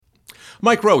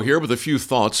Mike Rowe here with a few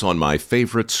thoughts on my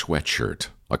favorite sweatshirt.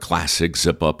 A classic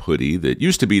zip-up hoodie that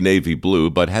used to be navy blue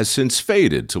but has since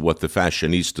faded to what the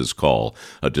fashionistas call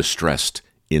a distressed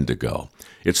indigo.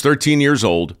 It's 13 years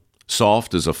old,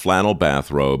 soft as a flannel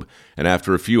bathrobe, and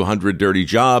after a few hundred dirty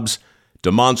jobs,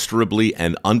 demonstrably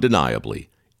and undeniably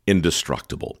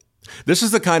indestructible. This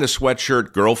is the kind of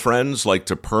sweatshirt girlfriends like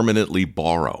to permanently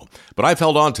borrow, but I've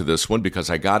held on to this one because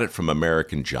I got it from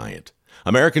American Giant.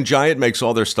 American Giant makes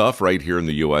all their stuff right here in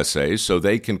the USA so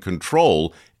they can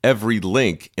control every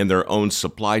link in their own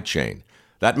supply chain.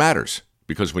 That matters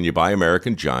because when you buy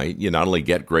American Giant, you not only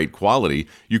get great quality,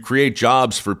 you create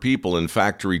jobs for people in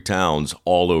factory towns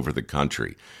all over the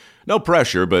country. No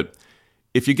pressure, but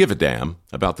if you give a damn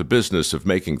about the business of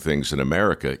making things in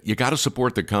America, you got to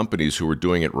support the companies who are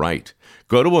doing it right.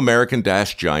 Go to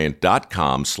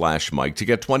american-giant.com/Mike to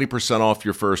get 20% off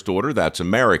your first order. That's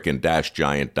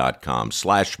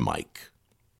american-giant.com/Mike.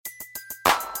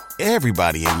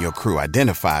 Everybody in your crew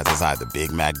identifies as either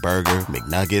Big Mac Burger,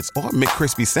 McNuggets, or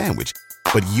McCrispy Sandwich.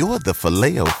 But you're the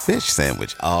Filet-O-Fish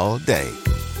Sandwich all day.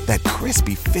 That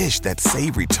crispy fish, that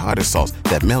savory tartar sauce,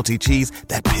 that melty cheese,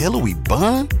 that pillowy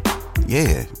bun.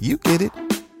 Yeah, you get it.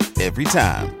 Every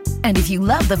time. And if you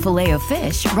love the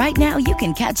Filet-O-Fish, right now you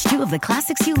can catch two of the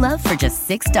classics you love for just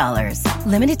 $6.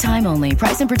 Limited time only.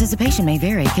 Price and participation may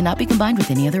vary. Cannot be combined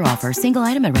with any other offer. Single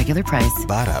item at regular price.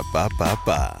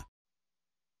 Ba-da-ba-ba-ba.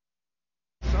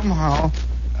 Somehow,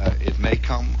 it may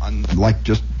come on like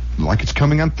it's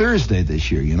coming on Thursday this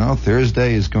year. You know,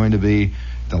 Thursday is going to be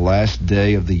the last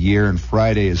day of the year, and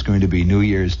Friday is going to be New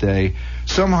Year's Day.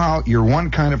 Somehow, you're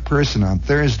one kind of person on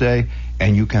Thursday,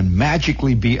 and you can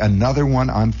magically be another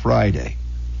one on Friday.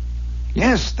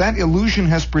 Yes, that illusion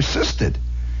has persisted.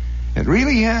 It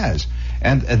really has.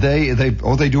 And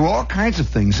they do all kinds of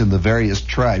things in the various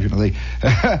tribes. You know,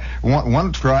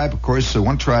 one tribe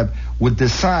would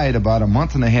decide about a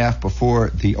month and a half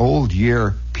before the old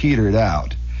year petered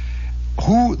out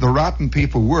who the rotten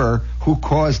people were who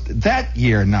caused that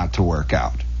year not to work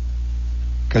out.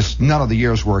 Because none of the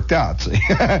years worked out. See?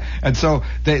 And so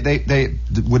they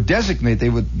would designate,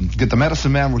 the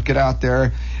medicine man would get out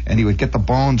there, and he would get the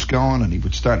bones going, and he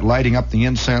would start lighting up the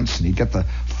incense, and he'd get the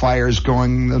fires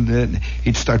going, and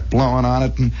he'd start blowing on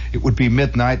it, and it would be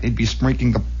midnight, he'd be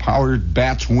sprinkling the powdered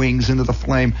bat's wings into the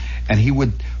flame, and he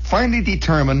would finally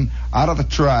determine out of the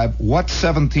tribe what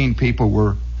 17 people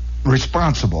were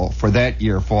responsible for that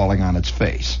year falling on its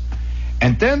face.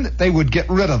 And then they would get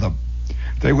rid of them.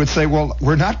 They would say, well,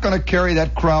 we're not going to carry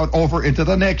that crowd over into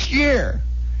the next year.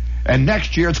 And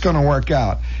next year it's going to work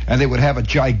out. And they would have a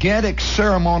gigantic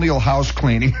ceremonial house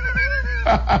cleaning.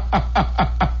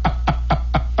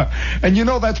 And you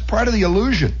know, that's part of the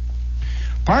illusion.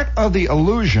 Part of the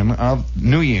illusion of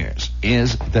New Year's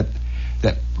is that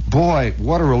boy,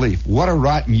 what a relief, what a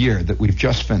rotten year that we've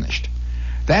just finished.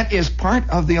 That is part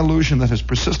of the illusion that has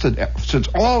persisted since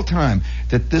all time,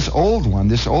 that this old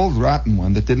rotten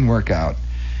one that didn't work out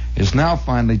is now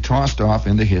finally tossed off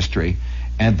into history,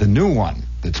 and the new one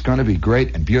that's going to be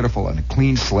great and beautiful and a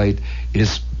clean slate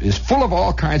is full of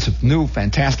all kinds of new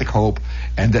fantastic hope,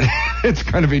 and that it's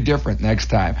going to be different next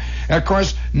time. And of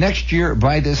course, next year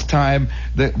by this time,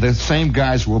 the same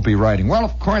guys will be writing. Well,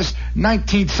 of course,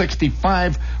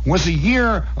 1965 was a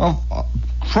year of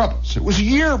troubles. It was a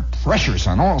year of pressures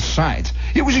on all sides.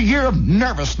 It was a year of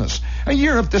nervousness, a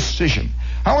year of decision.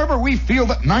 However, we feel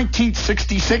that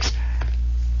 1966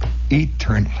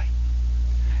 eternally.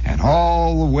 And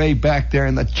all the way back there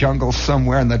in the jungle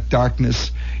somewhere in the darkness,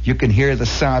 you can hear the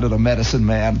sound of the medicine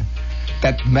man.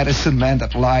 That medicine man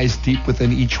that lies deep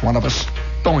within each one of us.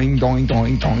 Doing, doing,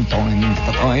 doing, doing, doing.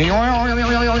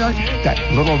 That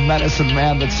little medicine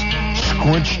man that's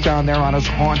squinched down there on his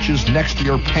haunches next to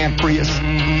your pancreas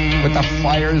with the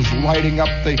fires lighting up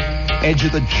the edge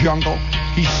of the jungle.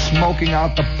 He's smoking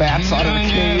out the bats out of the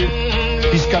cave.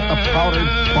 He's got the powdered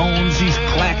bones he's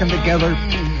clacking together,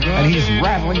 and he's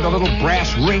rattling the little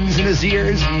brass rings in his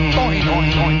ears. Doing,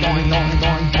 doing, doing, doing, doing,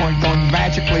 doing, doing, doing.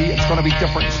 Magically, it's going to be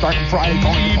different starting Friday.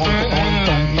 Doing, doing, doing,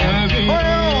 doing, doing.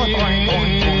 Doing, doing,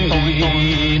 doing, doing,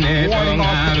 doing. Warning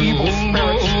off the evil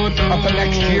spirits of the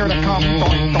next year to come.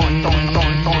 Doing, doing, doing,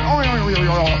 doing,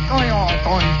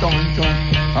 doing.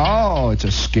 Oh, it's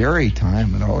a scary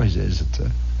time. It always is. It's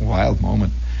a wild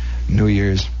moment. New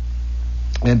Year's.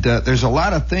 And there's a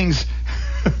lot of things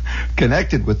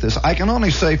connected with this. I can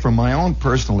only say from my own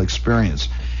personal experience,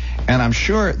 and I'm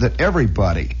sure that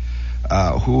everybody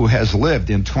who has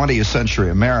lived in 20th century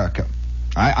America,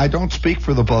 I don't speak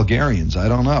for the Bulgarians, I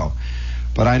don't know,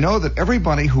 but I know that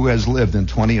everybody who has lived in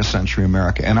 20th century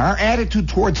America, and our attitude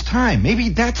towards time, maybe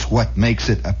that's what makes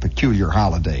it a peculiar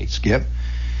holiday, Skip,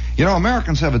 You know,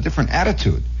 Americans have a different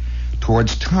attitude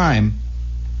towards time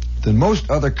than most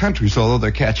other countries, although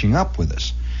they're catching up with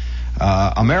us.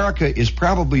 America is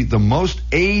probably the most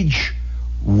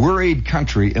age-worried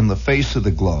country in the face of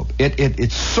the globe.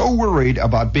 It's so worried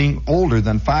about being older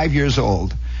than 5 years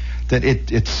old that it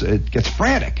gets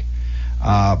frantic.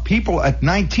 People at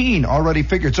 19 already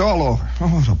figure it's all over.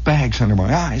 Oh, the bags under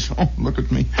my eyes. Oh, look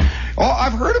at me. Oh,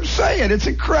 I've heard them say it. It's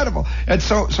incredible. And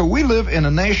so we live in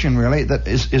a nation, really, that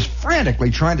is frantically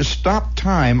trying to stop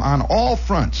time on all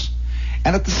fronts.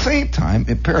 And at the same time,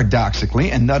 paradoxically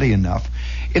and nutty enough,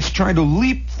 it's trying to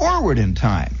leap forward in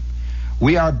time.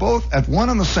 We are both at one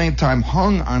and the same time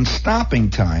hung on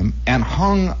stopping time and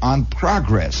hung on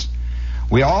progress.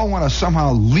 We all want to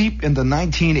somehow leap into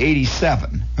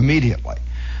 1987 immediately.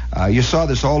 You saw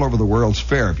this all over the World's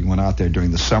Fair if you went out there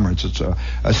during the summer. It's a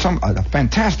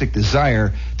fantastic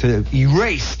desire to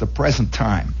erase the present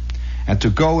time and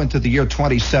to go into the year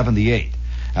 2078.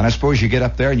 And I suppose you get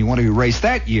up there and you want to erase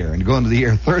that year and go into the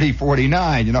year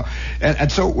 3049, you know.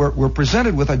 And so we're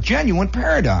presented with a genuine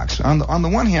paradox. On the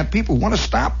one hand, people want to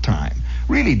stop time,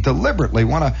 really deliberately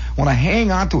want to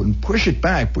hang on to it and push it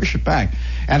back.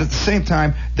 And at the same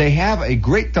time, they have a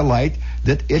great delight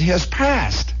that it has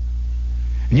passed.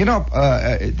 And you know,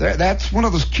 that's one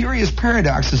of those curious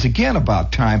paradoxes again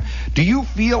about time. Do you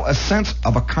feel a sense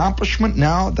of accomplishment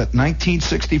now that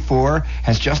 1964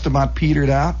 has just about petered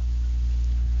out?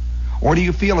 Or do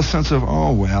you feel a sense of,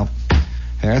 oh, well,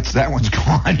 that one's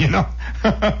gone, you know?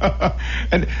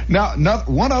 And now,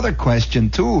 one other question,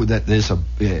 too, that there's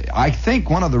I think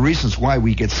one of the reasons why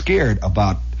we get scared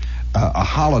about a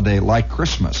holiday like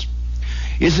Christmas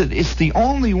is that it's the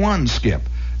only one, Skip,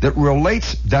 that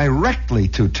relates directly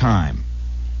to time.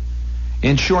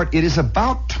 In short, it is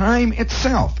about time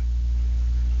itself.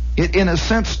 It, in a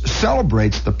sense,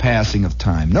 celebrates the passing of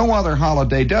time. No other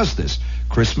holiday does this.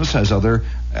 Christmas has other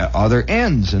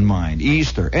ends in mind.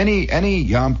 Easter, any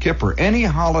Yom Kippur, any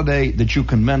holiday that you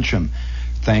can mention.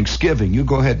 Thanksgiving, you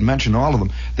go ahead and mention all of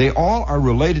them. They all are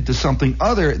related to something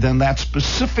other than that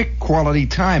specific quality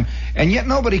time, and yet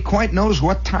nobody quite knows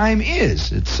what time is.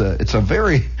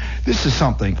 This is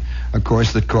something, of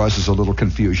course, that causes a little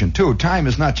confusion too. Time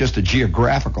is not just a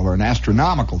geographical or an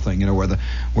astronomical thing, you know,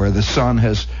 where the sun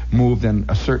has moved in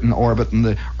a certain orbit and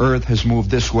the Earth has moved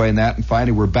this way and that, and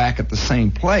finally we're back at the same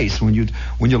place. When you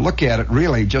look at it,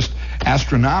 really, just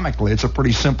astronomically, it's a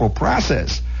pretty simple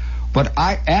process. But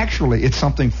it's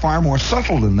something far more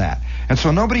subtle than that. And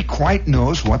so nobody quite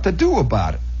knows what to do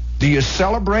about it. Do you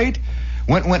celebrate?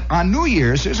 When on New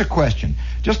Year's, here's a question.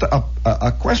 Just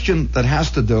a question that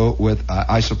has to do with,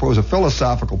 I suppose, a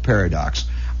philosophical paradox.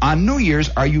 On New Year's,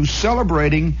 are you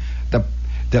celebrating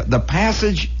the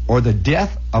passage or the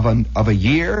death of a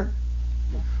year?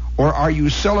 Or are you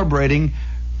celebrating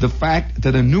the fact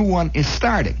that a new one is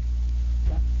starting?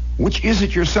 Which is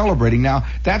it you're celebrating? Now,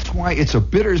 that's why it's a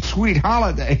bittersweet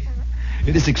holiday.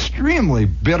 It is extremely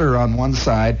bitter on one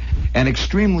side and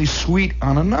extremely sweet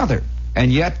on another.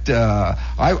 And yet,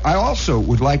 I also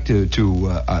would like to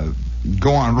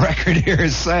go on record here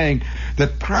as saying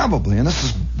that probably, and this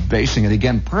is basing it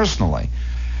again personally,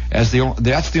 that's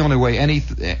the only way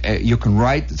you can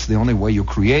write, it's the only way you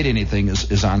create anything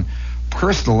is on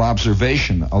personal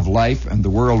observation of life and the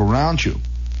world around you.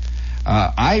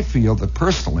 I feel that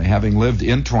personally, having lived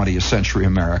in 20th century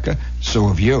America, so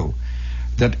have you,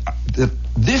 that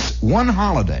this one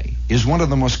holiday is one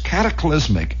of the most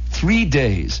cataclysmic 3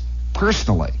 days,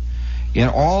 personally, in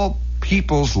all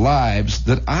people's lives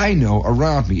that I know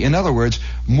around me. In other words,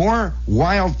 more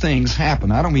wild things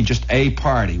happen. I don't mean just a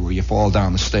party where you fall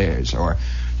down the stairs, or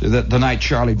the night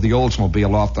Charlie the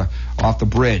Oldsmobile off the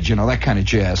bridge, you know, that kind of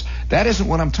jazz. That isn't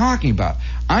what I'm talking about.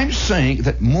 I'm saying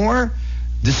that more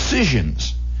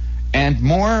decisions and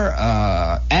more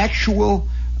actual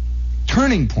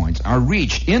turning points are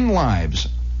reached in lives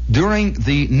during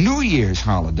the New Year's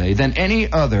holiday than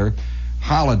any other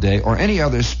holiday or any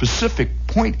other specific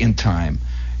point in time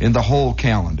in the whole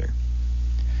calendar.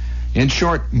 In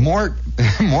short, more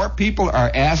people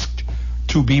are asked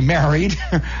to be married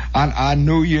on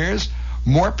New Year's.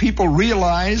 More people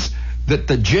realize that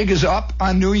the jig is up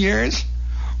on New Year's.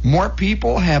 More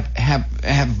people have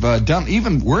done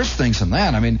even worse things than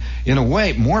that. I mean, in a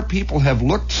way, more people have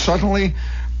looked suddenly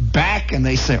back and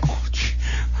they say, "Oh, gee,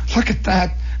 look at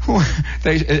that!"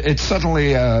 It's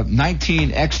suddenly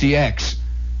 19XDX,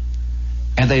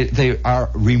 and they are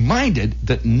reminded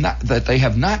that they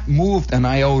have not moved an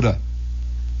iota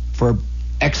for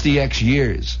XDX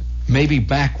years, maybe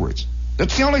backwards.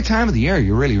 That's the only time of the year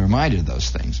you're really reminded of those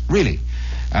things. Really,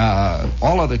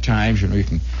 all other times, you know, you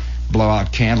can. blow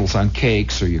out candles on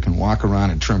cakes, or you can walk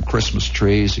around and trim Christmas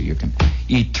trees, or you can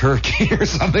eat turkey or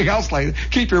something else like that.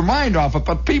 Keep your mind off it.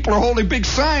 But people are holding big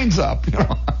signs up,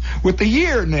 with the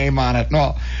year name on it and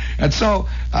all. And so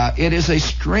it is a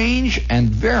strange and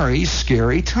very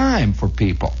scary time for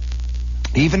people,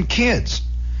 even kids.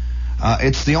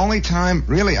 It's the only time,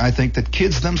 really, I think, that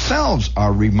kids themselves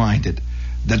are reminded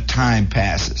that time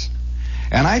passes.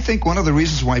 And I think one of the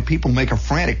reasons why people make a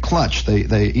frantic clutch,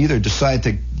 they either decide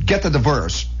to get the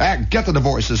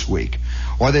divorce this week,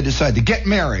 or they decide to get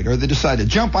married, or they decide to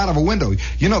jump out of a window.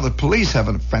 The police have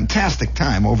a fantastic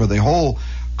time over the whole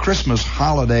Christmas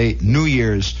holiday, New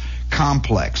Year's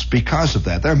complex because of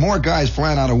that. There are more guys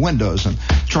flying out of windows and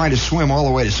trying to swim all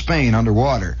the way to Spain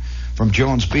underwater from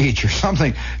Jones Beach or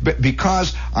something, but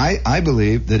because I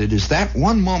believe that it is that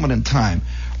one moment in time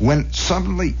when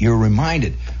suddenly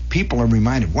people are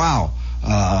reminded, wow,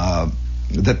 that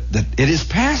it is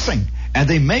passing, and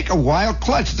they make a wild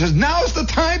clutch. It says, now's the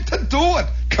time to do it.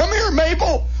 Come here,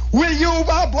 Mabel. Will you,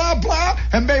 blah, blah, blah.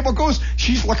 And Mabel goes,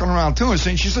 she's looking around too, and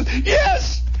she said,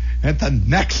 yes. And the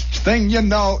next thing you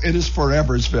know, it is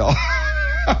Foreversville.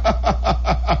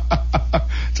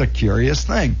 It's a curious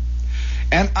thing.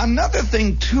 And another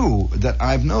thing, too, that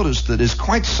I've noticed that is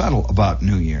quite subtle about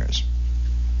New Year's,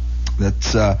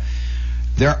 that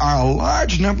there are a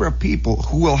large number of people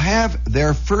who will have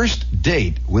their first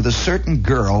date with a certain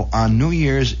girl on New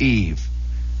Year's Eve.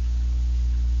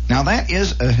 Now, that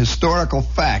is a historical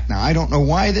fact. Now, I don't know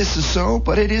why this is so,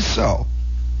 but it is so.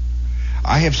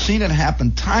 I have seen it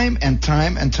happen time and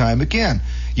time and time again.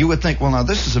 You would think, well, now,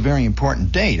 this is a very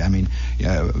important date. I mean,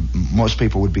 most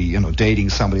people would be, dating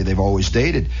somebody they've always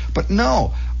dated. But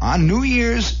no, on New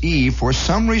Year's Eve, for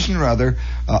some reason or other,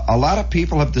 a lot of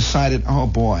people have decided, oh,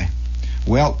 boy,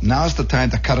 well, now's the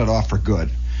time to cut it off for good.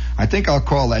 I think I'll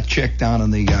call that chick down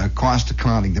in the cost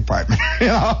accounting department,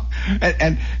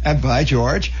 and by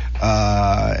George,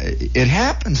 it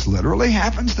happens, literally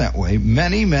happens that way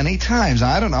many, many times.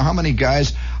 I don't know how many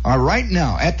guys are right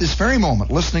now, at this very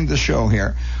moment, listening to the show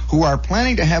here, who are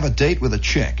planning to have a date with a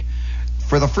chick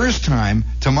for the first time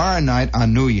tomorrow night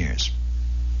on New Year's.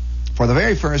 For the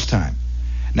very first time.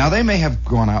 Now, they may have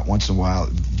gone out once in a while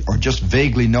or just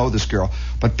vaguely know this girl,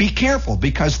 but be careful,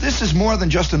 because this is more than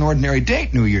just an ordinary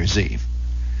date New Year's Eve.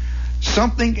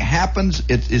 Something happens,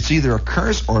 it's either a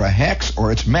curse or a hex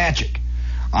or it's magic.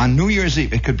 On New Year's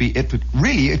Eve, it could be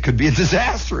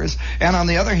disastrous, and on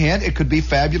the other hand, it could be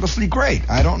fabulously great.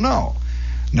 I don't know.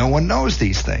 No one knows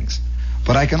these things.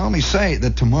 But I can only say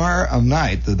that tomorrow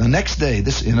night, the next day,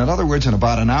 in other words, in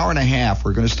about an hour and a half,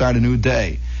 we're going to start a new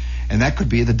day. And that could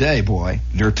be the day, boy.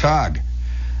 Der Tag.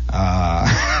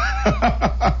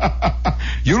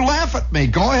 You laugh at me.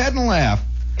 Go ahead and laugh.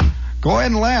 Go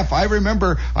ahead and laugh. I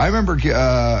remember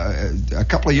a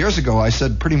couple of years ago, I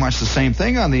said pretty much the same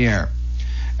thing on the air.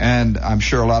 And I'm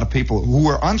sure a lot of people who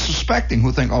are unsuspecting,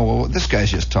 who think, oh, well, this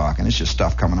guy's just talking. It's just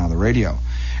stuff coming on the radio.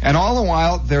 And all the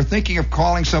while, they're thinking of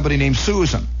calling somebody named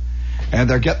Susan. And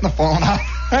they're getting the phone out,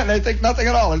 and they think nothing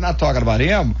at all. They're not talking about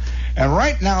him. And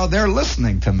right now, they're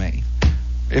listening to me,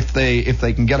 if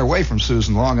they can get away from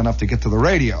Susan long enough to get to the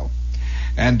radio.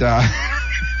 And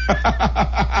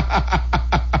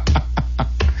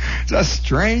it's a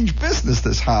strange business,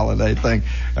 this holiday thing,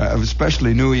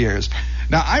 especially New Year's.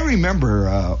 Now, I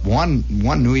remember one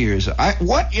New Year's.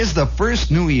 What is the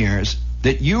first New Year's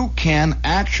that you can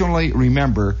actually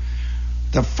remember,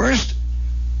 the first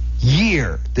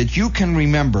year that you can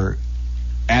remember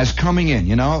as coming in?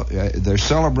 They're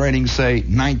celebrating, say,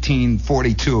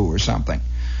 1942 or something.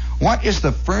 What is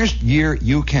the first year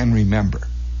you can remember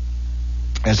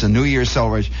as a New Year's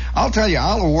celebration? I'll tell you,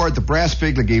 I'll award the brass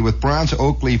figurine with bronze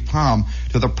oak leaf palm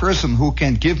to the person who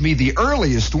can give me the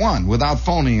earliest one without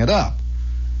phoning it up.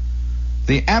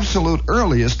 The absolute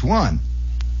earliest one.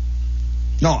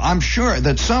 No, I'm sure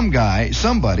that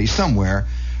somebody, somewhere,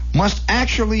 must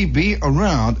actually be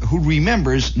around who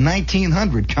remembers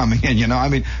 1900 coming in,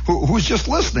 who's just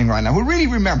listening right now, who really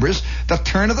remembers the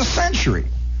turn of the century,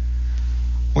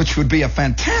 which would be a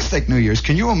fantastic New Year's.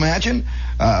 Can you imagine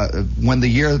when the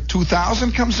year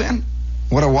 2000 comes in?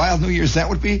 What a wild New Year's that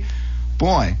would be.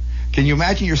 Boy, can you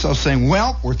imagine yourself saying,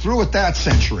 well, we're through with that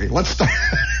century. Let's start.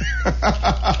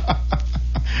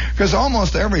 Because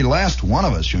almost every last one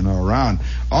of us, around,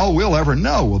 all we'll ever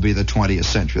know will be the 20th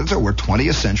century. So we're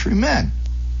 20th century men.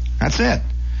 That's it.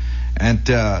 And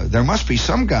there must be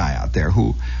some guy out there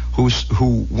who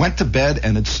went to bed,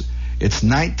 and it's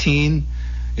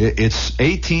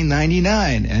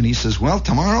 1899, and he says, well,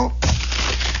 tomorrow,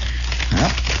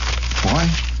 boy,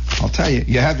 I'll tell you,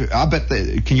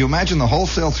 can you imagine the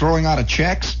wholesale throwing out of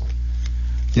checks?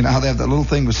 You know how they have that little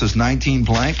thing that says 19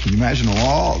 blank? Can you imagine the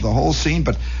whole scene?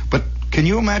 But can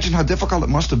you imagine how difficult it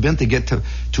must have been to get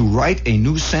to write a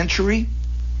new century?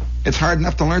 It's hard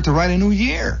enough to learn to write a new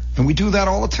year, and we do that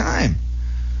all the time.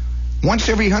 Once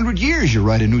every 100 years, you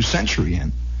write a new century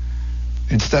in.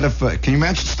 Instead of, can you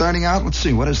imagine starting out? Let's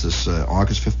see, what is this?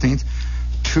 August 15th,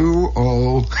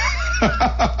 20.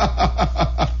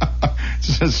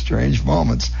 It's just strange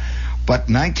moments. But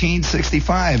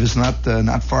 1965 is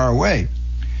not far away.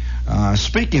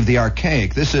 Speaking of the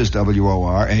archaic, this is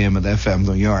WOR, AM and FM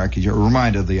New York. You're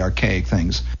reminded of the archaic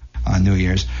things on New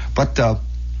Year's. But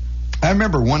I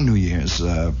remember one New Year's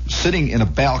sitting in a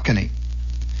balcony.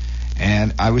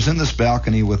 And I was in this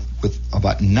balcony with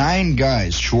about 9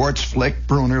 guys, Schwartz, Flick,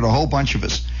 Bruner, a whole bunch of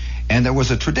us. And there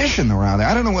was a tradition around there.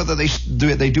 I don't know whether they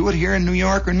do it here in New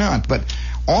York or not, but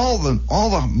all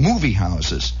the movie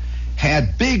houses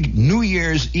had big New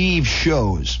Year's Eve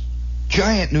shows,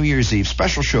 giant New Year's Eve,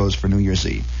 special shows for New Year's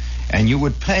Eve. And you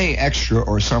would pay extra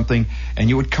or something, and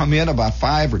you would come in about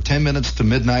 5 or 10 minutes to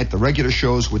midnight. The regular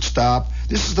shows would stop.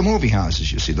 This is the movie houses,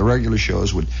 you see. The regular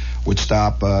shows would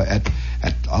stop at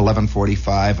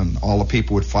 11:45, and all the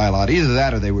people would file out. Either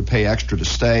that or they would pay extra to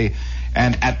stay.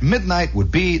 And at midnight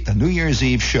would be the New Year's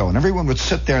Eve show, and everyone would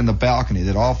sit there in the balcony.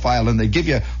 They'd all file in. They'd give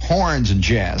you horns and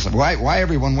jazz. Why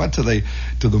everyone went to the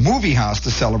movie house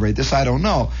to celebrate this, I don't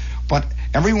know. But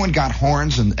everyone got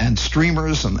horns and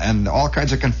streamers and all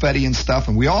kinds of confetti and stuff,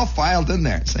 and we all filed in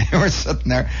there. So we were sitting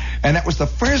there, and it was the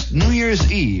first New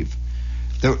Year's Eve.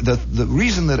 The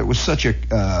reason that it was such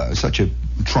a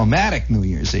traumatic New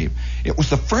Year's Eve, it was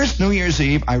the first New Year's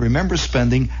Eve I remember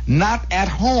spending not at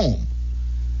home,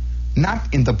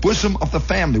 not in the bosom of the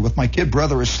family, with my kid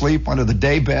brother asleep under the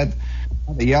daybed,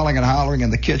 yelling and hollering in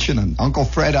the kitchen, and Uncle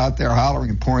Fred out there hollering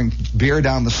and pouring beer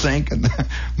down the sink, and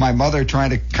my mother trying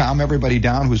to calm everybody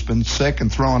down who's been sick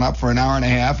and throwing up for an hour and a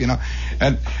half, you know.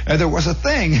 And there was a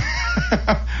thing.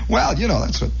 Well, you know,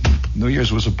 that's what New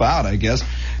Year's was about, I guess.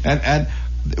 And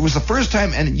it was the first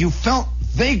time, and you felt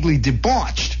vaguely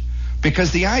debauched,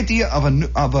 because the idea of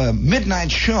a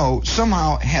midnight show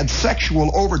somehow had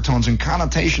sexual overtones and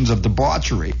connotations of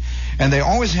debauchery. And they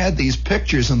always had these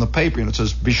pictures in the paper, and it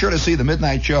says, be sure to see the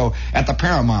midnight show at the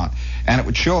Paramount. And it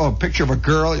would show a picture of a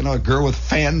girl, you know, a girl with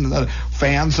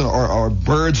fans or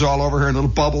birds all over her and little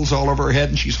bubbles all over her head,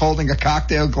 and she's holding a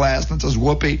cocktail glass, and it says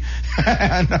whoopee.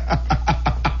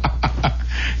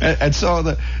 And so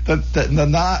the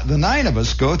 9 of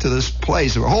us go to this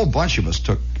place. A whole bunch of us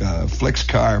took Flick's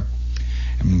car,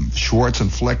 and Schwartz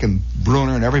and Flick and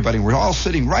Bruner and everybody. We're all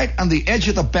sitting right on the edge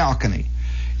of the balcony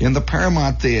in the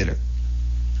Paramount Theater.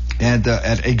 And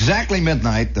at exactly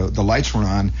midnight, the lights were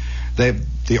on.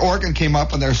 The organ came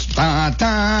up, and there's da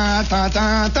da da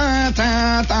da da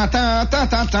da da da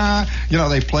da da. You know,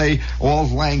 they play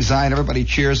Auld Lang Syne. Everybody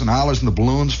cheers and hollers, and the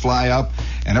balloons fly up,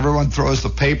 and everyone throws the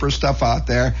paper stuff out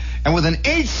there. And within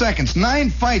 8 seconds,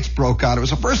 9 fights broke out. It was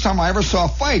the first time I ever saw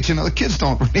fights. You know, the kids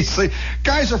don't really see.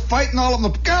 Guys are fighting all of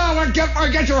them. God,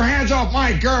 get your hands off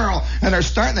my girl! And they're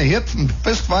starting to hit and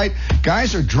fist fight.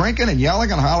 Guys are drinking and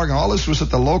yelling and hollering. All this was at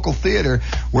the local theater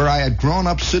where I had grown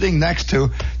up, sitting next to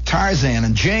Tarzan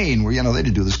and Jane, where, you know, they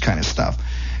did do this kind of stuff.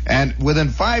 And within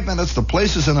 5 minutes, the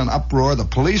place is in an uproar. The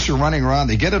police are running around.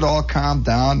 They get it all calmed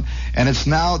down, and it's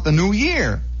now the new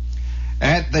year.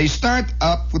 And they start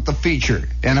up with the feature,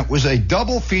 and it was a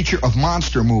double feature of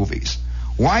monster movies.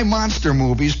 Why monster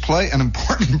movies play an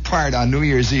important part on New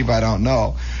Year's Eve, I don't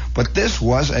know. But this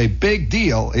was a big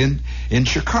deal in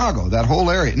Chicago, that whole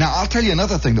area. Now, I'll tell you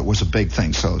another thing that was a big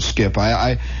thing, so Skip.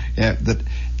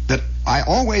 That I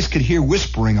always could hear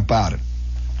whispering about it.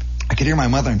 I could hear my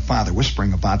mother and father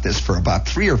whispering about this for about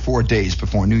 3 or 4 days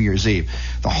before New Year's Eve.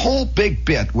 The whole big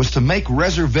bit was to make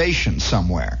reservations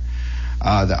somewhere.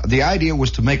 The idea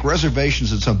was to make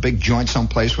reservations in some big joint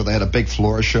someplace where they had a big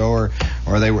floor show,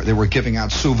 or they were giving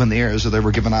out souvenirs, or they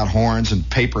were giving out horns and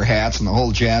paper hats and the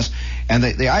whole jazz. And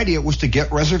the idea was to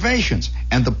get reservations.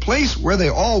 And the place where they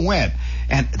all went,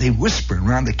 and they whispered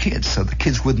around the kids so the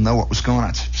kids wouldn't know what was going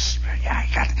on.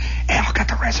 Yeah, Al got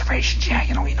the reservations. Yeah,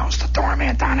 you know, he knows the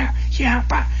doorman down there. Yeah,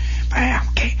 but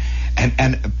okay.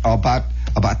 And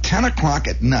about 10 o'clock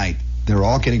at night, they're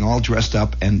all getting all dressed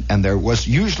up, and there was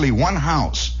usually one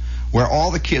house where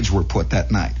all the kids were put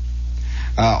that night.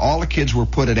 all the kids were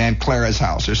put at Aunt Clara's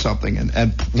house or something,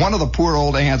 and one of the poor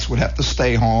old aunts would have to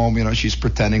stay home. You know, she's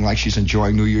pretending like she's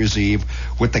enjoying New Year's Eve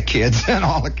with the kids, and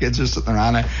all the kids are sitting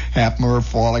around, and half of them are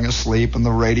falling asleep, and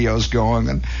the radio's going,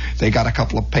 and they got a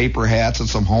couple of paper hats and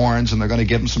some horns, and they're going to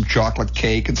give them some chocolate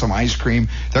cake and some ice cream.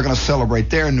 They're going to celebrate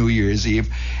their New Year's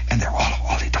Eve, and they're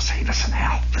all they just say, listen,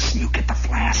 Al, listen, you get the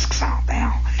flasks out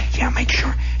now. Yeah, make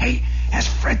sure. Hey, has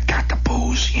Fred got the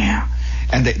booze? Yeah.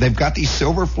 And they've got these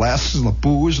silver flasks and the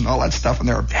booze and all that stuff, and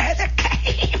they're,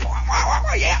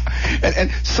 yeah.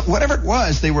 And so whatever it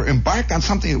was, they were embarked on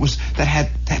something that had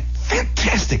that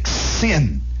fantastic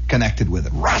sin connected with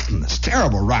it. Rottenness,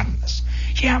 terrible rottenness.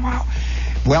 Yeah,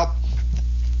 well,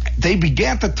 they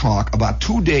began to talk about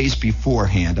 2 days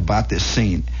beforehand about this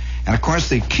scene. And, of course,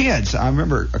 the kids, I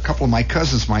remember a couple of my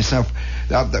cousins, myself,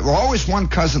 there were always one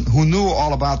cousin who knew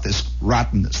all about this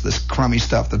rottenness, this crummy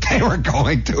stuff that they were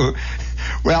going to.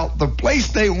 Well, the place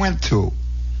they went to,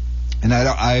 and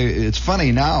it's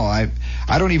funny now, I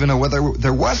don't even know whether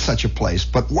there was such a place,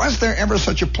 but was there ever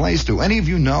such a place? Do any of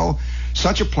you know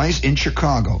such a place in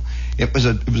Chicago? It was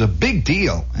a big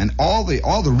deal, and all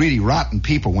the really rotten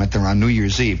people went there on New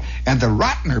Year's Eve, and the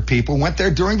rottener people went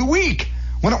there during the week,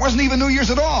 when it wasn't even New Year's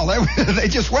at all. They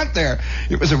just went there.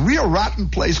 It was a real rotten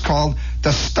place called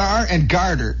the Star and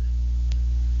Garter.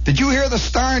 Did you hear the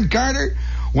Star and Garter?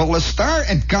 Well, the Star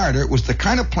and Garter was the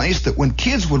kind of place that when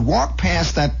kids would walk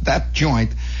past that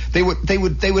joint, they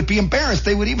would be embarrassed.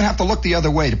 They would even have to look the other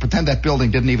way to pretend that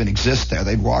building didn't even exist there.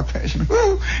 They'd walk past and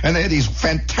they had these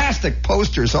fantastic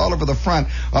posters all over the front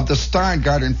of the Star and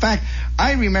Garter. In fact,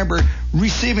 I remember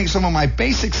receiving some of my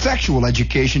basic sexual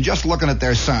education just looking at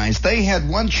their signs. They had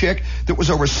one chick that was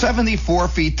over 74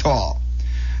 feet tall.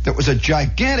 There was a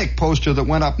gigantic poster that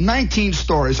went up 19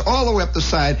 stories all the way up the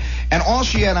side, and all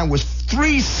she had on was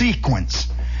 3 sequins.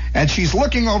 And she's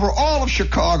looking over all of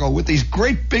Chicago with these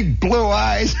great big blue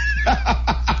eyes.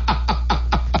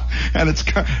 And it's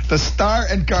the Star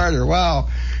and Garter. Wow.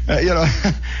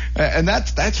 And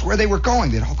that's where they were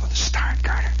going. They'd all go to the Star and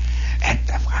Garter. And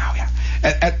wow, yeah.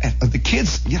 And the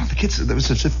kids, there was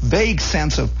such a vague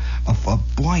sense of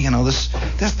boy,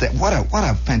 what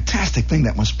a fantastic thing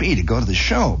that must be to go to the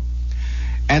show.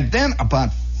 And then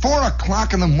about 4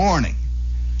 o'clock in the morning,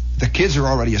 the kids are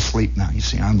already asleep now. You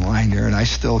see, I'm lying there, and I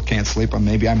still can't sleep. Or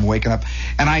maybe I'm waking up,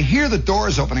 and I hear the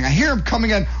doors opening. I hear them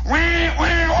coming in.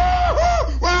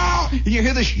 And you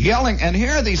hear this yelling, and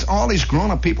here are all these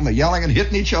grown-up people. They're yelling and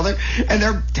hitting each other, and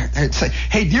they're saying,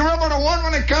 "Hey, do you remember the one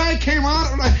when the guy came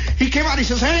out? He came out. He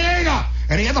says, 'Hey, Ada,'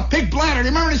 and he had the pig bladder. Do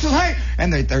you remember?" And he says, "Hey,"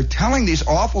 and they're telling these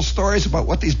awful stories about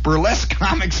what these burlesque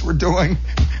comics were doing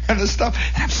and this stuff.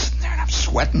 And I'm sitting there, and I'm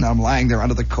sweating. And I'm lying there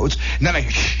under the coats, and then I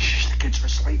hear, shh, the kids are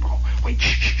asleep. Oh, wait,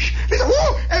 shh. He said,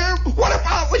 "Whoa, and what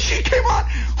about when she came on?"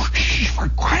 Oh, shh, for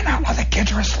crying out loud, the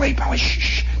kids are asleep. Oh,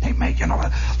 shh. They make,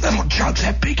 little jugs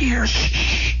have big ears.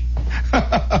 Shh.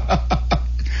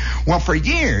 Well, for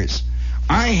years,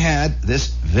 I had this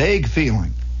vague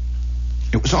feeling.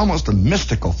 It was almost a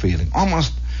mystical feeling,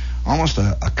 almost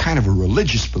a kind of a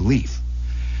religious belief,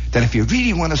 that if you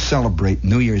really want to celebrate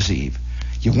New Year's Eve,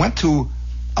 you went to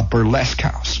a burlesque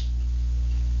house.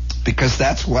 Because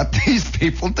that's what these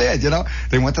people did,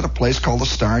 They went to the place called the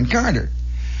Star and Garter.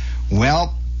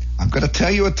 Well, I'm going to tell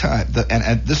you a time,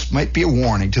 and this might be a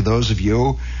warning to those of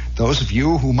you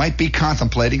who might be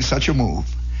contemplating such a move.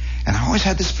 And I always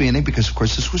had this feeling because, of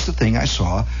course, this was the thing I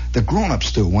saw the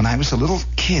grown-ups do when I was a little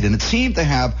kid, and it seemed to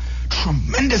have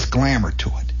tremendous glamour to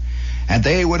it. And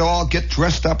they would all get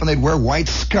dressed up, and they'd wear white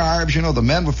scarves. The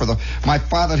men would, my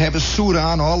father would have his suit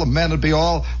on. All the men would be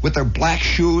all with their black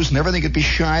shoes, and everything would be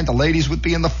shined. The ladies would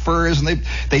be in the furs, and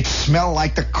they'd smell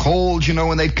like the cold,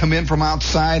 when they'd come in from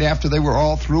outside after they were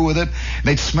all through with it. And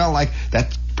they'd smell like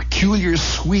that peculiar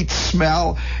sweet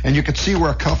smell, and you could see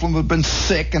where a couple of them had been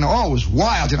sick, and it was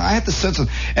wild. I had the sense of,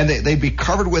 and they'd be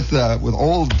covered with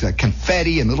old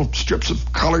confetti and little strips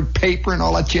of colored paper and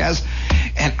all that jazz.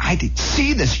 And I did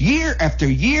see this year after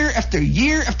year after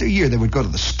year after year. They would go to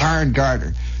the Star and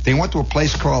Garter. They went to a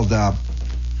place called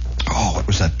what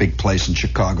was that big place in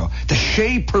Chicago? The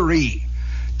Chez Paris.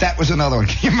 That was another one.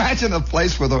 Can you imagine a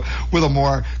place with a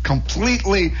more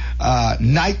completely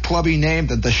nightclubby name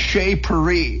than the Chez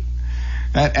Paris?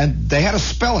 And they had to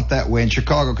spell it that way in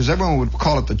Chicago because everyone would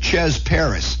call it the Chez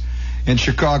Paris in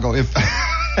Chicago.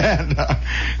 And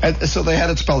so they had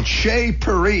it spelled Chez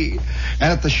Paris.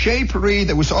 And at the Chez Paris,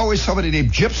 there was always somebody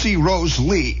named Gypsy Rose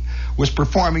Lee was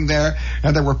performing there,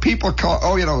 and there were people called,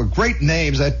 great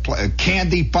names. That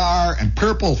Candy Bar and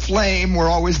Purple Flame were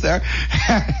always there,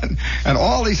 and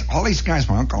all these guys,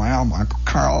 my Uncle Al, my Uncle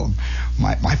Carl,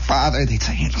 my father, they'd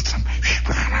say, "Hey, listen,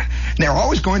 they were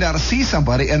always going down to see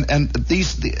somebody, and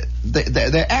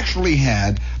they actually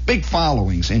had big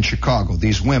followings in Chicago,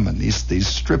 these women, these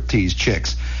striptease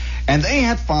chicks. And they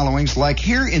had followings like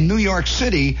here in New York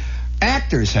City.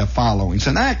 Actors have followings,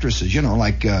 and actresses,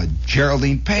 like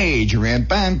Geraldine Page or Anne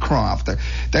Bancroft.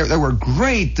 There were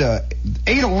great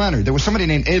Ada Leonard. There was somebody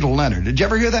named Ada Leonard. Did you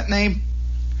ever hear that name?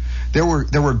 There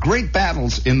were great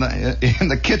battles in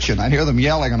the kitchen. I'd hear them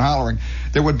yelling and hollering.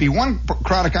 There would be one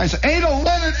crowd of guys say, Ada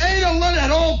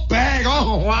Leonard, oh bang,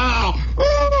 oh wow,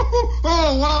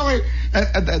 oh wow.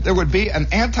 And there would be an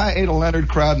anti-Ada Leonard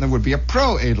crowd, and there would be a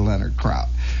pro-Ada Leonard crowd.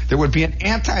 There would be an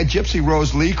anti-Gypsy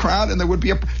Rose Lee crowd, and there would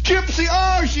be a Gypsy,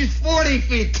 oh, she's 40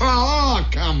 feet tall. Oh,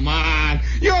 come on.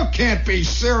 You can't be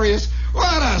serious.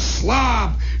 What a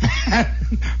slob.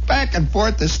 Back and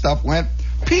forth this stuff went.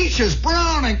 Peaches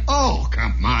Browning. Oh,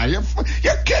 come on. You're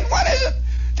kidding. What is it?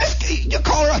 You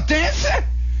call her a dancer?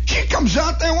 She comes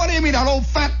out there. What do you mean, that old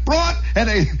fat broad?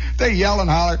 And they yell and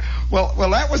holler. Well,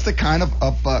 that was the kind of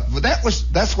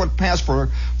that's what passed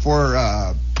for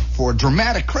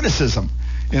dramatic criticism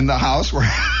in the house where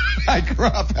I grew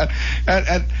up.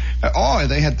 And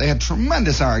they had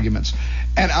tremendous arguments.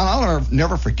 And I'll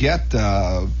never forget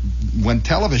when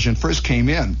television first came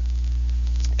in,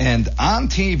 and on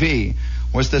TV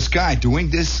was this guy doing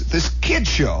this kid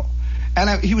show.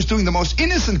 And he was doing the most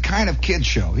innocent kind of kid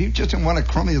show. He just didn't want a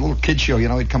crummy little kid show.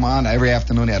 He'd come on every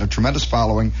afternoon. He had a tremendous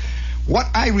following. What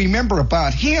I remember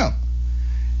about him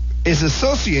is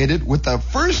associated with the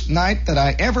first night that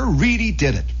I ever really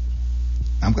did it.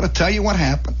 I'm going to tell you what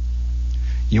happened.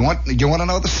 You want to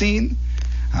know the scene?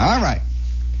 All right.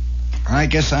 I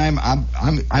guess I'm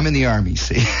in the Army,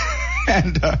 see?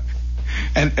 and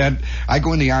I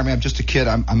go in the Army. I'm just a kid.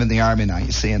 I'm in the Army now,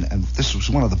 you see. And this was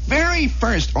one of the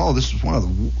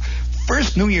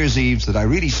first New Year's Eves that I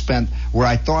really spent where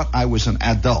I thought I was an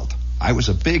adult. I was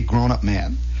a big grown-up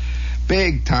man.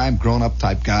 Big-time grown-up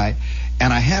type guy.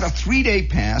 And I had a 3-day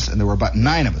pass, and there were about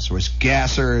 9 of us. There was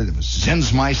Gasser, there was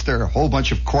Zinsmeister, a whole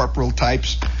bunch of corporal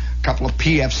types, a couple of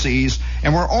PFCs,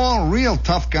 and we're all real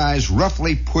tough guys,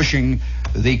 roughly pushing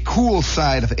the cool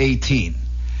side of 18.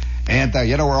 And,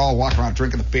 we're all walking around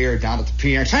drinking the beer down at the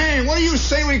PX. Hey, what do you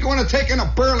say we going to take in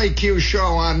a Burley-Q show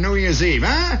on New Year's Eve,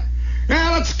 huh?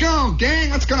 Yeah, let's go, gang,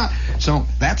 let's go. So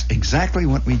that's exactly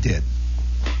what we did.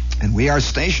 And we are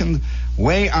stationed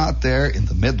way out there in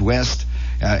the Midwest.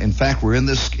 In fact, we're in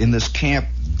this camp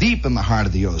deep in the heart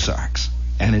of the Ozarks,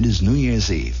 and it is New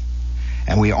Year's Eve.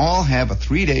 And we all have a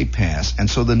 3-day pass, and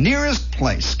so the nearest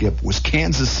place, Skip, was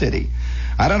Kansas City.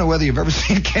 I don't know whether you've ever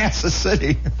seen Kansas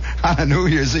City on a New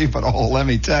Year's Eve, but let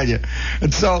me tell you.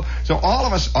 And so all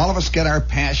of us get our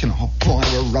pass, and oh boy,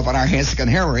 we're rubbing our hands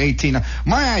together. Here we're 18.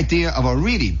 My idea of a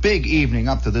really big evening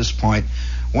up to this point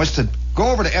was to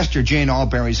go over to Esther Jane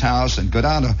Alberry's house and go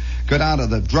down to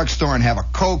the drugstore and have a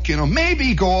Coke,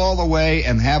 maybe go all the way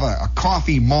and have a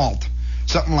coffee malt,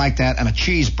 something like that, and a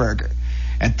cheeseburger.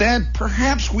 And then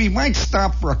perhaps we might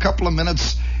stop for a couple of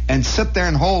minutes and sit there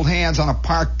and hold hands on a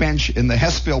park bench in the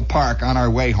Hessville Park on our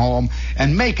way home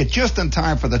and make it just in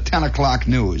time for the 10 o'clock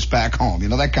news back home,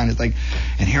 that kind of thing.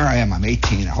 And here I am, I'm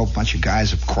 18, a whole bunch of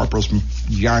guys of corporals from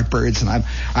Yardbirds, and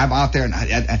I'm out there, and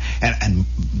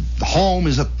home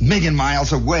is 1,000,000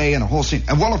 miles away, and a whole scene.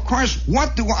 And well, of course,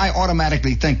 what do I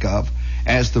automatically think of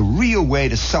as the real way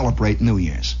to celebrate New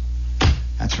Year's?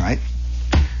 That's right.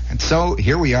 And so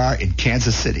here we are in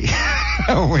Kansas City.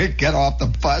 We get off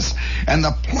the bus, and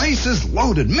the place is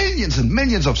loaded. Millions and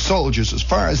millions of soldiers as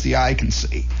far as the eye can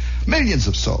see. Millions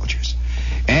of soldiers.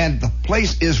 And the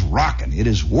place is rocking. It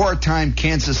is wartime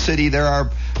Kansas City. There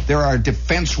are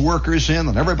defense workers in,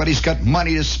 and everybody's got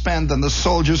money to spend, and the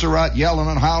soldiers are out yelling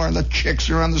and hollering. The chicks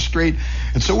are on the street.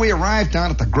 And so we arrive down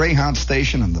at the Greyhound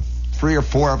station, and the 3 or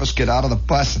 4 of us get out of the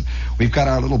bus, and we've got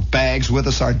our little bags with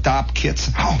us, our DOP kits.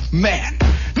 And, oh, man,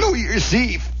 New Year's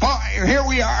Eve, fire, here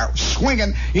we are,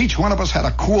 swinging. Each one of us had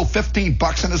a cool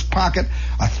 $15 in his pocket,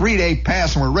 a 3-day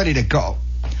pass, and we're ready to go.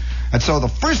 And so the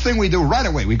first thing we do right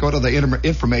away, we go to the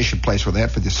information place where they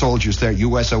had for the soldiers there,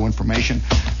 USO information.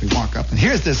 We walk up, and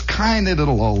here's this kindly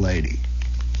little old lady.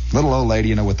 Little old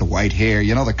lady, with the white hair,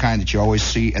 the kind that you always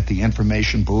see at the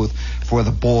information booth for the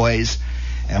boys.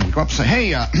 And we go up and say, hey,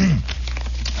 you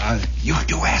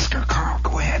ask her, Carl.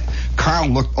 Go ahead. Carl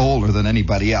looked older than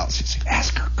anybody else. He said,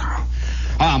 ask her, Carl.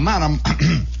 Madam,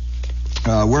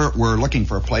 we're looking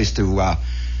for a place to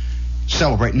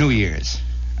celebrate New Year's.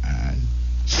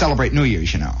 Celebrate New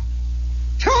Year's,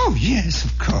 Oh, yes,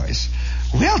 of course.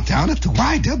 Well, down at the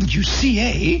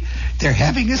YWCA, they're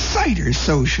having a cider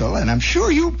social, and I'm sure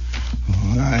you...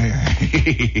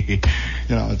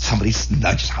 You know, somebody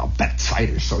nudges how Bet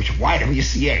Cider Social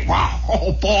YMCA. Wow,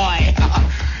 oh boy.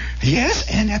 Yes,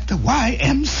 and at the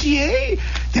YMCA,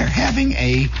 they're having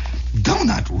a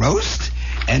donut roast,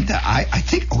 and I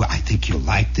think you'll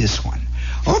like this one.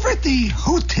 Over at the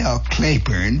Hotel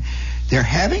Claiborne, they're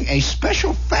having a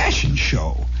special fashion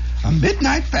show, a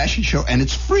midnight fashion show, and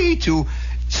it's free to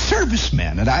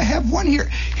servicemen. And I have one here.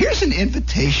 Here's an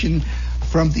invitation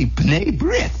from the B'nai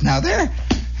B'rith. Now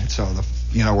that's all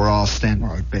we're all standing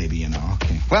right, baby, you know.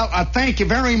 Okay. Well, thank you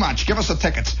very much. Give us the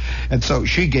tickets. And so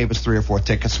she gave us 3 or 4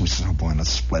 tickets. We said, oh boy,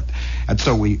 let's split. And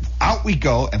so out we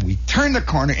go, and we turn the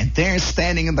corner, and there,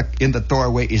 standing in the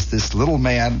doorway, is this little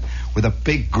man with a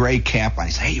big gray cap on.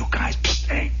 He said, hey, you guys,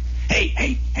 psst,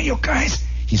 hey, you guys.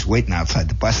 He's waiting outside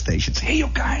the bus station. Say, hey, you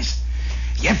guys,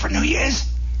 you in for New Year's?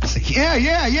 I said,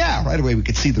 yeah. Right away, we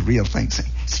could see the real thing. Say,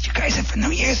 you guys in for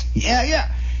New Year's? Yeah.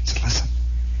 He said, listen,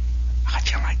 how'd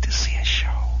you like to see a show?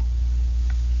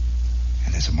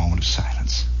 And there's a moment of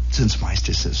silence.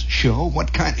 Zinsmeister says, show?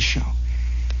 What kind of show?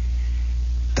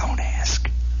 Don't ask.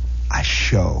 A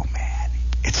show, man.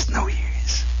 It's New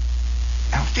Year's.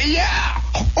 Yeah.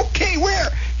 Okay, where?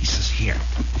 He says, here.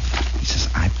 He says,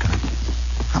 I've got,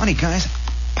 how many guys?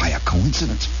 By a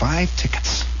coincidence, 5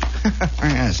 tickets.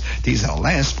 Yes, these are the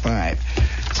last 5.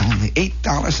 It's only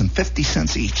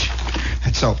 $8.50 each.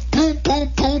 And so, boom,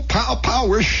 pow,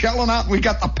 we're shelling out, and we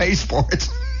got the pay for it.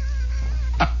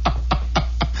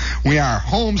 We are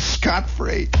home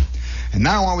scot-free. And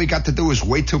now all we got to do is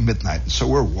wait till midnight. So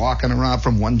we're walking around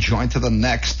from one joint to the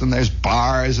next, and there's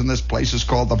bars, and there's places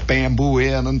called the Bamboo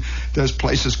Inn, and there's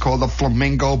places called the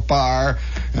Flamingo Bar,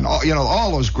 and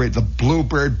all those great, the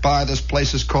Bluebird Bar. There's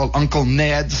places called Uncle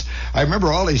Ned's. I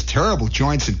remember all these terrible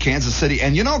joints in Kansas City.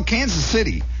 And Kansas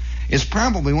City is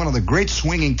probably one of the great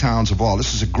swinging towns of all.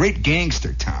 This is a great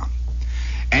gangster town.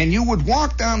 And you would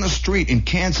walk down the street in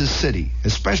Kansas City,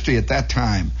 especially at that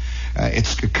time.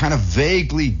 It's kind of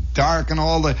vaguely dark, and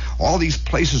all these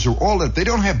places are they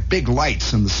don't have big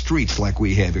lights in the streets like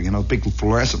we have here, big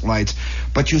fluorescent lights.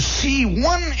 But you see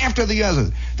one after the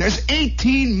other. There's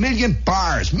 18 million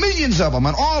bars, millions of them,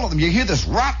 and all of them. You hear this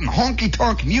rotten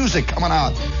honky-tonk music coming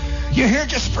out. You hear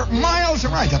just for miles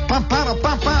around.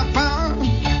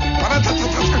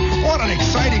 What an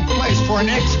exciting place for an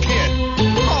ex-kid.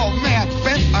 Oh, man,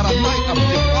 bent on a night of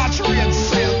debauchery and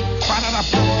sin.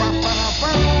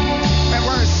 And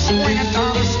we're swinging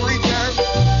down the street there.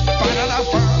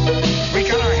 We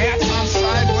got our hats on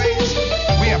sideways.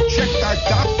 We have checked our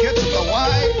dop kits at the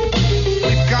Y.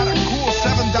 We've got a cool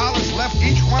 $7 left,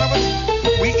 each one of us.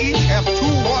 We each have 2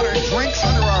 water drinks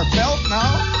under our belt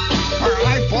now. Our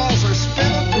eyeballs are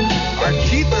spinning. Our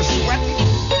teeth are sweating.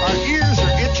 Our ears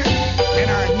are itching. And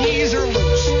our knees are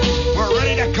loose. We're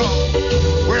ready to go.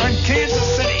 We're in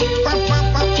Kansas City.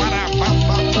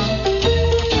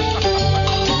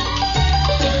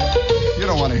 You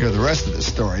don't want to hear the rest of the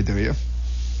story, do you?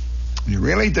 You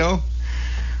really do?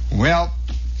 Well,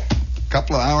 a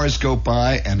couple of hours go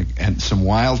by, and some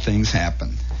wild things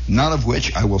happen, none of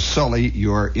which I will sully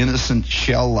your innocent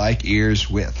shell-like ears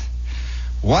with.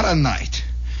 What a night.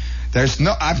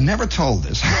 I've never told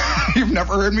this. You've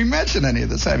never heard me mention any of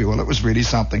this, have you? Well, it was really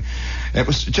something. It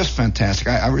was just fantastic.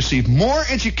 I received more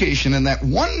education in that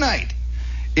one night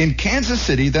in Kansas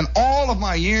City than all of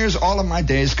my years, all of my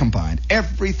days combined.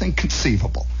 Everything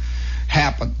conceivable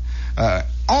happened.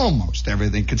 Almost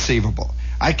everything conceivable.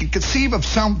 I can conceive of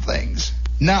some things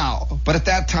now, but at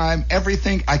that time,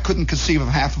 everything, I couldn't conceive of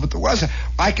half of it there was.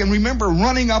 I can remember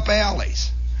running up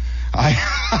alleys. I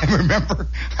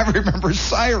remember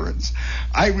sirens.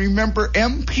 I remember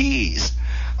MPs.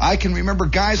 I can remember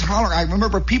guys hollering. I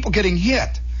remember people getting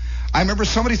hit. I remember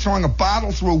somebody throwing a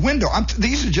bottle through a window.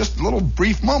 These are just little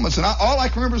brief moments, and all I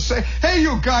can remember is say, "Hey,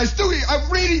 you guys, I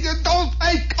really don't.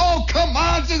 Oh, come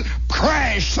on!" Just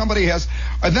crash. Somebody has.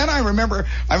 And then I remember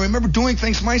doing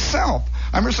things myself.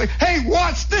 I remember saying, "Hey,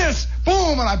 watch this!"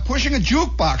 Boom, and I'm pushing a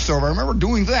jukebox over. I remember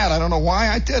doing that. I don't know why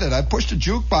I did it. I pushed a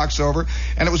jukebox over,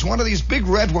 and it was one of these big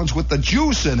red ones with the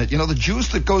juice in it. The juice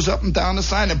that goes up and down the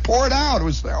side and pour it out. It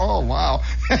was there. Oh, wow.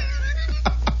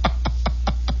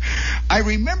 I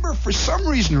remember for some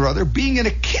reason or other being in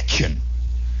a kitchen.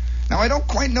 Now, I don't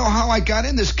quite know how I got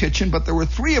in this kitchen, but there were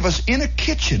 3 of us in a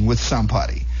kitchen with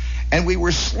somebody, and we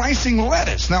were slicing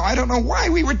lettuce. Now, I don't know why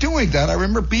we were doing that. I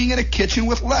remember being in a kitchen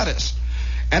with lettuce.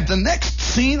 And the next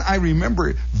scene I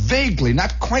remember vaguely,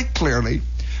 not quite clearly,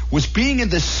 was being in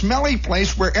this smelly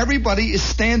place where everybody is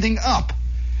standing up.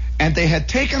 And they had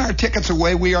taken our tickets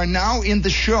away. We are now in the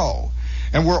show.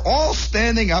 And we're all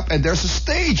standing up, and there's a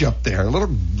stage up there, a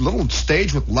little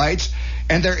stage with lights,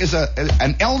 and there is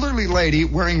an elderly lady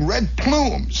wearing red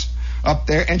plumes up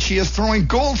there, and she is throwing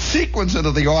gold sequins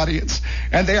into the audience,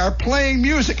 and they are playing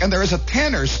music, and there is a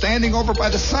tenor standing over by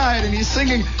the side, and he's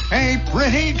singing, "A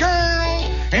pretty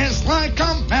girl is like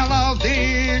a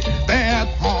melody that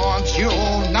haunts you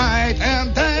night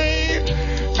and day."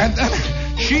 And then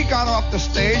she got off the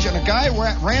stage, and a guy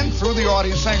ran through the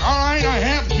audience saying, "All right, I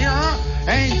have here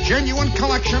a genuine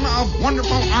collection of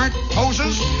wonderful art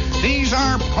poses. These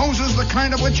are poses the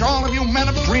kind of which all of you men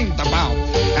have dreamed about.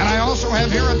 And I also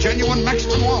have here a genuine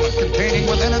Mexican wallet containing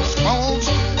within its folds,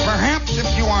 perhaps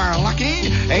if you are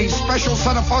lucky, a special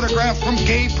set of photographs from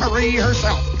Gay Paris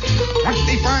herself.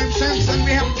 25 cents and we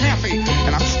have taffy."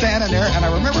 And I'm standing there, and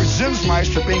I remember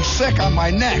Zinsmeister being sick on my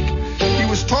neck. He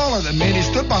was taller than me, and he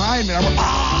stood behind me, and I went,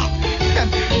 "Ah!"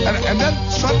 And then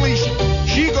suddenly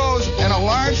she goes, and a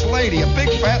large lady, a big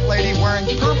fat lady wearing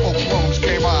purple plumes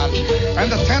came on.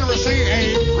 And the tenor is singing,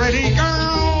 "A pretty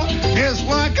girl is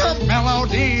like a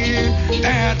melody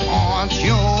that haunts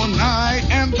you night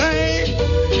and day."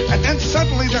 And then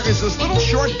suddenly there is this little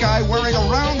short guy wearing a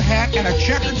round hat and a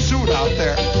checkered suit out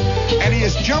there. And he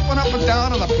is jumping up and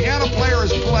down, and the piano player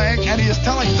is playing, and he is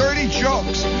telling dirty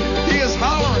jokes. He is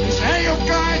hollering. He's saying, "Hey, you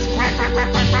guys!"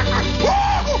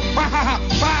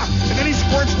 And then he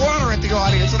squirts water at the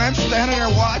audience, and I'm standing there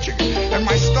watching, and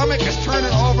my stomach is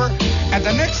turning over. And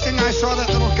the next thing I saw that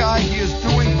little guy, he is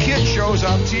doing kid shows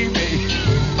on TV.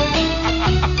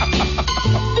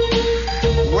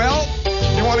 Well,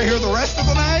 you want to hear the rest of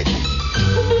the night?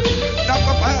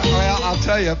 Well, I'll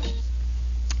tell you.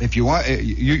 If you want,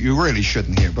 you really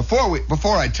shouldn't hear.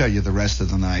 Before I tell you the rest of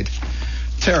the night,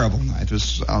 terrible night.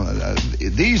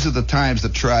 These are the times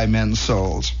that try men's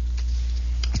souls.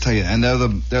 I'll tell you, and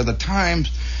they're the times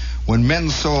when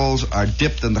men's souls are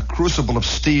dipped in the crucible of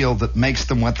steel that makes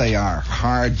them what they are,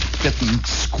 hard-bitten,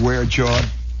 square-jawed.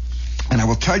 And I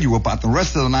will tell you about the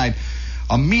rest of the night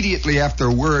immediately after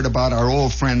a word about our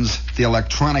old friends, the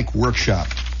Electronic Workshop.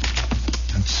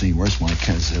 Let's see, where's my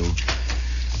kazoo?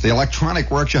 The Electronic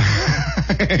Workshop.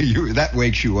 That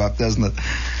wakes you up, doesn't it?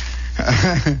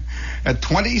 At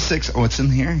 26, it's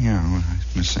in here? Yeah,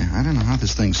 I don't know how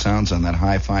this thing sounds on that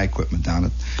hi-fi equipment down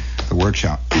at the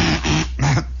workshop.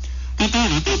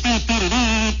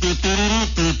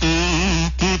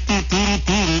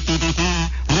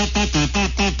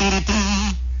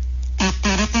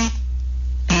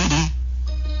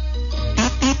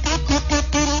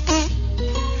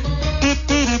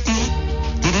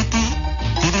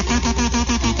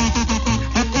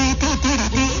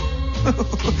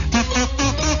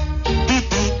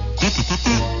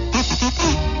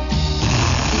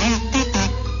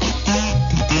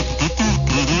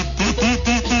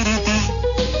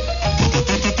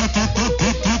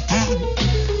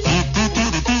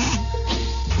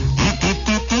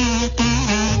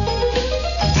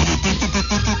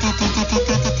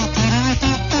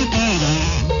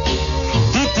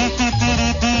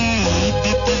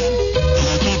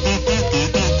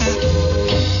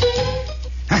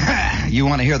 You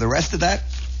want to hear the rest of that?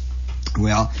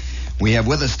 Well, we have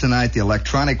with us tonight the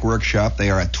Electronic Workshop.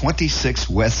 They are at 26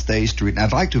 West A Street, and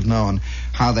I'd like to have known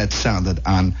how that sounded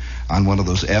on one of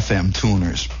those FM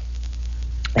tuners.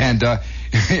 And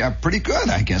yeah, pretty good,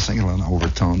 I guess. I get a lot of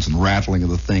overtones and rattling of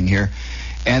the thing here.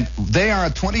 And they are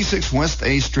at 26 West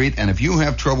A Street, and if you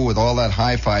have trouble with all that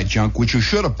hi-fi junk, which you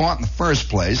should have bought in the first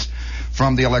place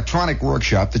from the Electronic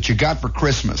Workshop that you got for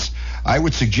Christmas, I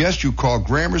would suggest you call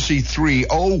Gramercy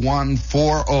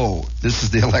 30140. This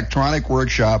is the Electronic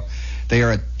Workshop. They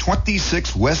are at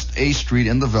 26 West A Street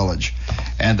in the Village,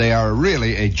 and they are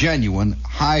really a genuine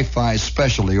hi-fi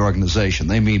specialty organization.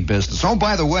 They mean business. Oh,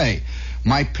 by the way,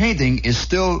 my painting is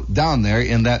still down there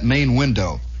in that main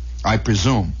window, I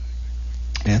presume.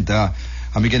 And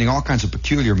I'm getting all kinds of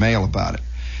peculiar mail about it.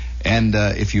 And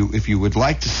if you would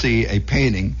like to see a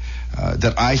painting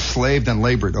that I slaved and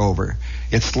labored over,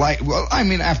 it's like, well, I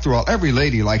mean, after all, every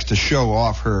lady likes to show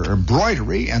off her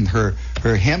embroidery and her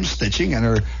hem stitching and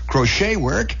her crochet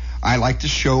work. I like to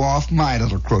show off my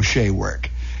little crochet work.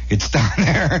 It's down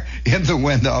there in the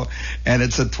window, and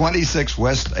it's at 26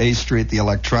 West A Street, the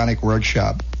Electronic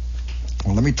Workshop.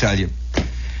 Well, let me tell you,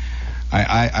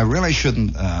 I really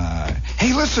shouldn't.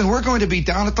 Hey, listen, we're going to be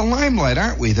down at the Limelight,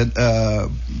 aren't we?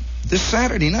 This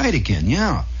Saturday night again,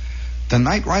 yeah. The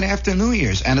night right after New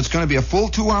Year's. And it's going to be a full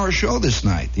 2-hour show this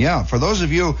night. Yeah, for those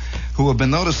of you who have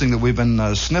been noticing that we've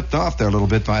been snipped off there a little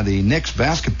bit by the Knicks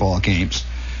basketball games.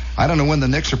 I don't know when the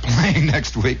Knicks are playing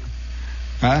next week.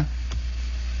 Huh?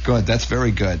 Good, that's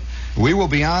very good. We will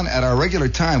be on at our regular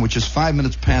time, which is 5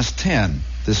 minutes past 10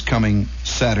 this coming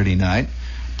Saturday night,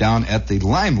 down at the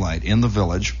Limelight in the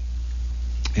Village.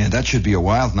 And that should be a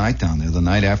wild night down there, the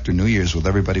night after New Year's with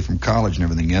everybody from college and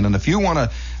everything in. And if you want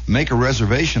to make a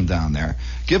reservation down there,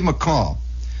 give them a call.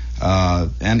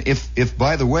 And if,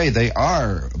 by the way, they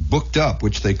are booked up,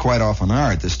 which they quite often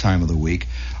are at this time of the week,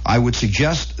 I would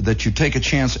suggest that you take a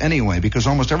chance anyway, because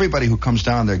almost everybody who comes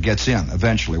down there gets in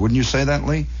eventually. Wouldn't you say that,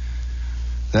 Lee?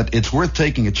 That it's worth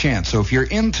taking a chance. So if you're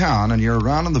in town and you're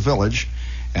around in the village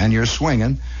and you're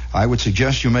swinging, I would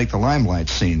suggest you make the Limelight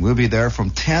scene. We'll be there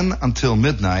from 10 until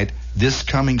midnight this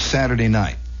coming Saturday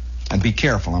night. And be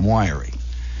careful, I'm wiry.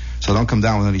 So don't come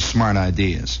down with any smart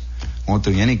ideas. Won't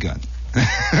do you any good.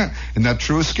 Isn't that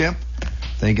true, Skip?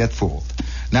 They get fooled.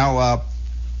 Now,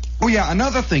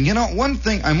 another thing. You know, one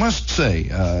thing I must say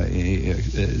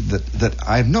that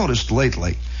I've noticed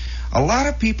lately, a lot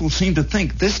of people seem to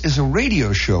think this is a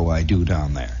radio show I do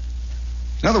down there.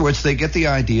 In other words, they get the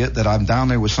idea that I'm down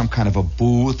there with some kind of a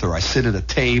booth, or I sit at a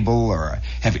table, or I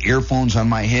have earphones on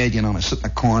my head, and I sit in the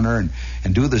corner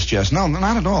and do this jazz. No,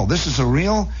 not at all. This is a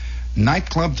real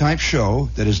nightclub-type show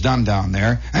that is done down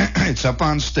there. It's up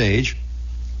on stage.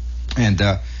 And,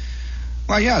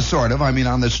 sort of. I mean,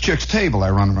 on this chick's table I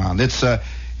run around. After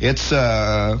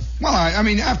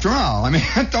all,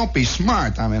 don't be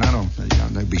smart. I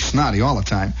don't be snotty all the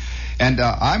time. And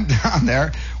I'm down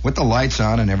there with the lights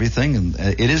on and everything, and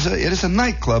it is a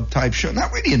nightclub type show.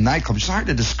 Not really a nightclub. It's hard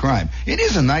to describe. It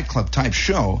is a nightclub type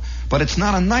show, but it's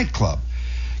not a nightclub.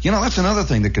 You know, that's another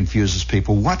thing that confuses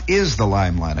people. What is the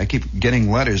Limelight? I keep getting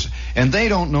letters, and they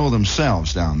don't know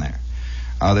themselves down there.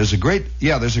 There's a great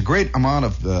amount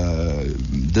of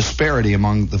disparity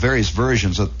among the various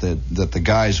versions that the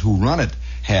guys who run it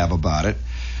have about it,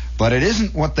 but it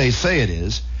isn't what they say it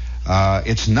is.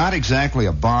 It's not exactly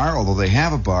a bar, although they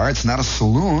have a bar. It's not a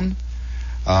saloon.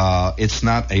 It's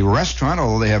not a restaurant,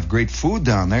 although they have great food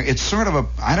down there. It's sort of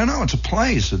it's a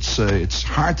place. It's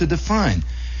hard to define.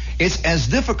 It's as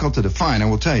difficult to define, I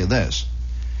will tell you this.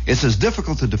 It's as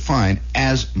difficult to define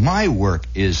as my work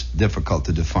is difficult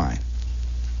to define.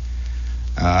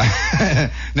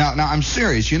 Now, I'm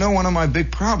serious. You know, one of my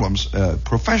big problems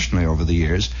professionally over the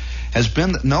years has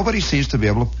been that nobody seems to be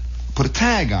able to put a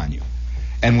tag on you.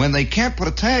 And when they can't put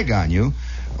a tag on you,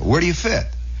 where do you fit?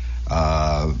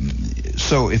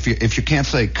 So if you can't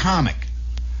say comic,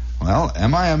 well,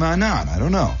 am I not? I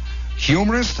don't know.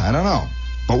 Humorist? I don't know.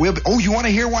 But you want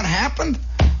to hear what happened?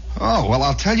 Oh, well,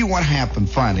 I'll tell you what happened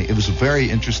finally. It was a very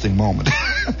interesting moment.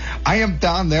 I am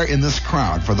down there in this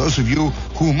crowd. For those of you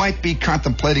who might be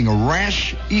contemplating a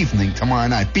rash evening tomorrow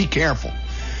night, be careful.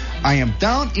 I am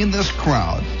down in this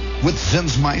crowd with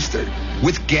Zinsmeister,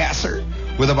 with Gasser,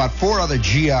 with about 4 other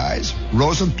GIs,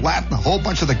 Rosenblatt, and a whole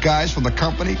bunch of the guys from the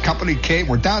company K.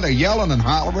 We're down there yelling and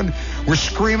hollering. We're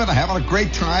screaming and having a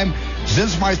great time.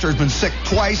 Zinsmeister has been sick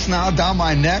twice now down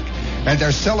my neck, and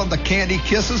they're selling the candy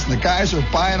kisses, and the guys are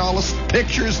buying all the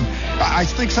pictures. And I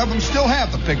think some of them still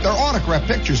have the picture. They're autographed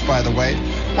pictures, by the way.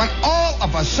 When all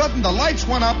of a sudden the lights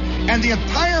went up, and the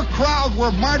entire crowd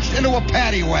were marched into a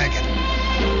paddy wagon,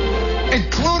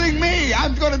 including me.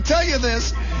 I'm going to tell you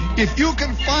this. If you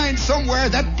can find somewhere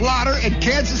that blotter in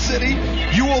Kansas City,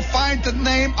 you will find the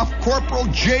name of Corporal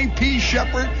J.P.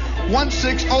 Shepard,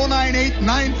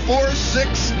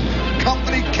 16098-946,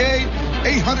 Company K,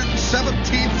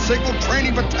 817th Signal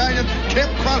Training Battalion,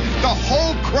 Camp Crowd. The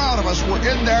whole crowd of us were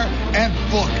in there and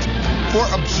booked for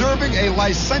observing a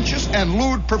licentious and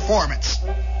lewd performance.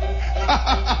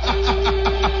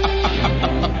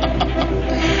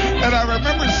 And I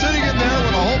remember sitting in there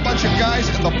with a whole bunch of guys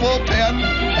in the bullpen,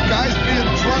 guys being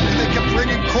drunk, and they kept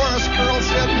bringing chorus girls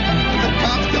in, and the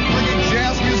cops kept bringing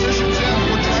jazz musicians in who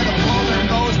were trying to blow their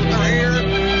nose with their hair.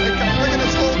 They kept bringing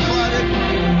this whole crowd in.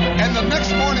 And the next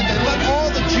morning, they let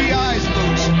all the GIs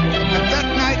loose. And that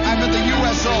night, I'm in the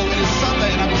USO. It is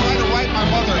Sunday, and I'm trying to write my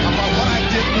mother about what I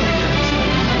did New Year's.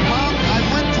 Mom, I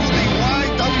went to the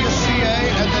YWCA,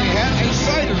 and they had a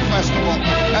cider festival,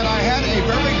 and I had a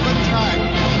very good time.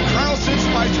 Carl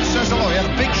Zinsmeister says hello. He had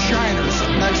a big shiner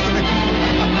sitting next to me.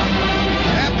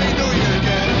 Happy New Year,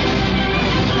 Dad.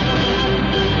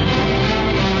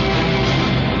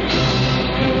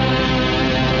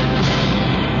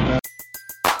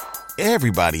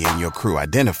 Everybody in your crew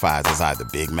identifies as either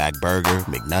Big Mac Burger,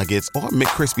 McNuggets, or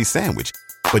McCrispy Sandwich.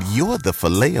 But you're the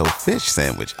Filet-O-Fish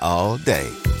Sandwich all day.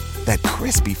 That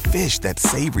crispy fish, that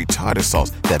savory tartar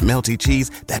sauce, that melty cheese,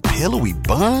 that pillowy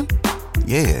bun.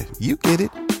 Yeah, you get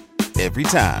it. Every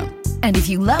time. And if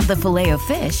you love the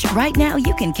Filet-O-Fish, right now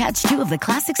you can catch 2 of the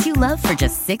classics you love for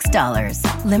just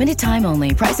 $6. Limited time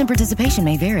only. Price and participation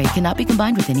may vary. Cannot be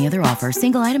combined with any other offer.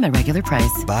 Single item at regular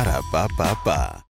price. Ba-da-ba-ba-ba.